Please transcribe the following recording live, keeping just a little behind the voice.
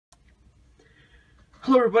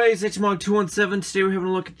Hello everybody, it's Xmog217. Today we're having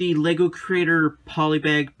a look at the LEGO Creator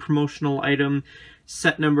Polybag promotional item,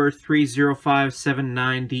 set number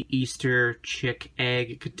 30579, the Easter Chick Egg.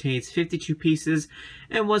 It contains 52 pieces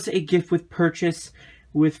and was a gift with purchase,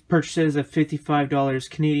 with purchases of $55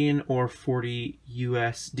 Canadian or 40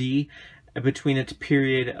 USD between its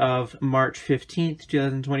period of March 15th,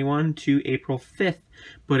 2021 to April 5th,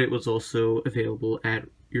 but it was also available at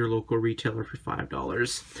your local retailer for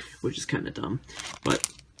 $5, which is kind of dumb. But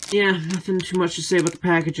yeah, nothing too much to say about the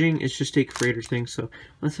packaging. It's just a creator thing. So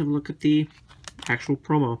let's have a look at the actual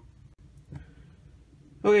promo.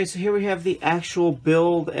 Okay, so here we have the actual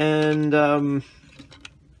build, and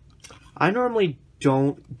I normally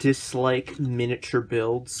don't dislike miniature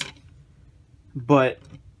builds, but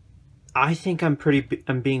I think I'm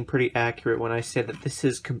being pretty accurate when I say that this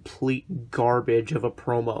is complete garbage of a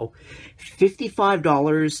promo.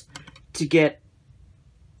 $55 to get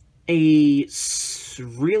a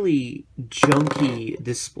really junky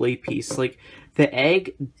display piece. Like, the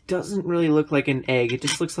egg doesn't really look like an egg. It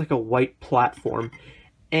just looks like a white platform.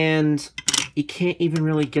 And you can't even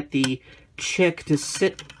really get the chick to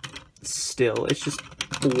sit still. It's just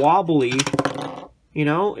wobbly. You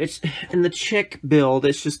know, it's in the chick build,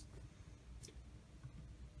 it's just,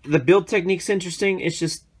 the build technique's interesting. It's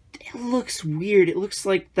just, it looks weird. It looks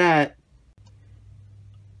like that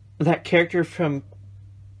character from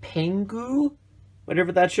Pengu,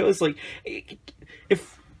 whatever that show is. Like,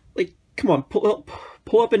 come on, pull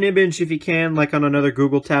up an image if you can, like on another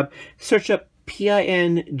Google tab. Search up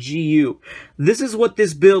Pingu. This is what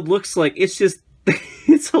this build looks like. It's just,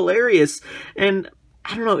 it's hilarious. And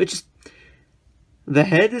I don't know, it just, the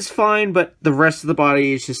head is fine, but the rest of the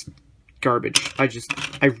body is just garbage.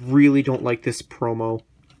 I really don't like this promo.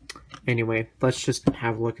 Anyway, let's just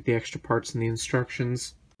have a look at the extra parts and the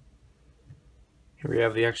instructions. Here we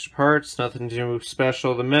have the extra parts. Nothing too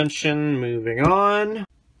special to mention. Moving on.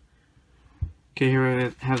 Okay, here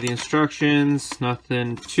we have the instructions.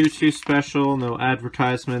 Nothing too special. No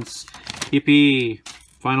advertisements. Yippee!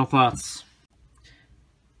 Final thoughts.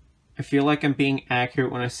 I feel like I'm being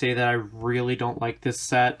accurate when I say that I really don't like this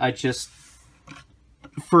set. I just,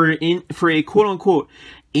 for a quote-unquote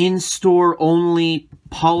in-store only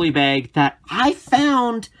polybag that I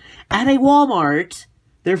found at a Walmart,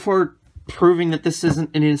 therefore proving that this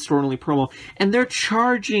isn't an in-store only promo, and they're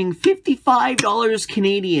charging $55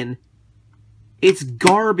 Canadian. It's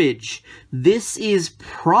garbage. This is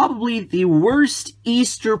probably the worst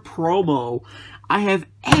Easter promo I have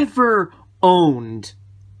ever owned.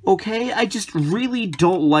 Okay? I just really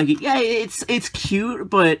don't like it. Yeah, it's cute,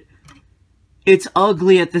 but it's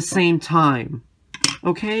ugly at the same time.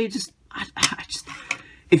 Okay? I just,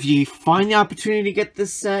 if you find the opportunity to get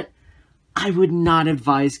this set, I would not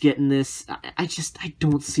advise getting this. I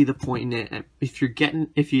don't see the point in it. If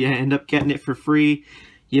you end up getting it for free,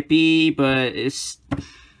 yippee, but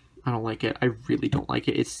I don't like it. I really don't like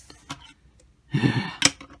it. It's,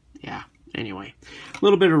 yeah, anyway. A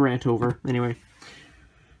little bit of rant over. Anyway.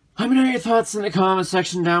 Let me know your thoughts in the comment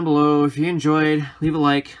section down below. If you enjoyed, leave a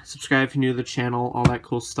like, subscribe if you're new to the channel, all that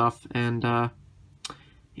cool stuff. And,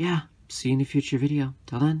 yeah, see you in a future video.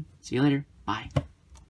 Till then, see you later. Bye.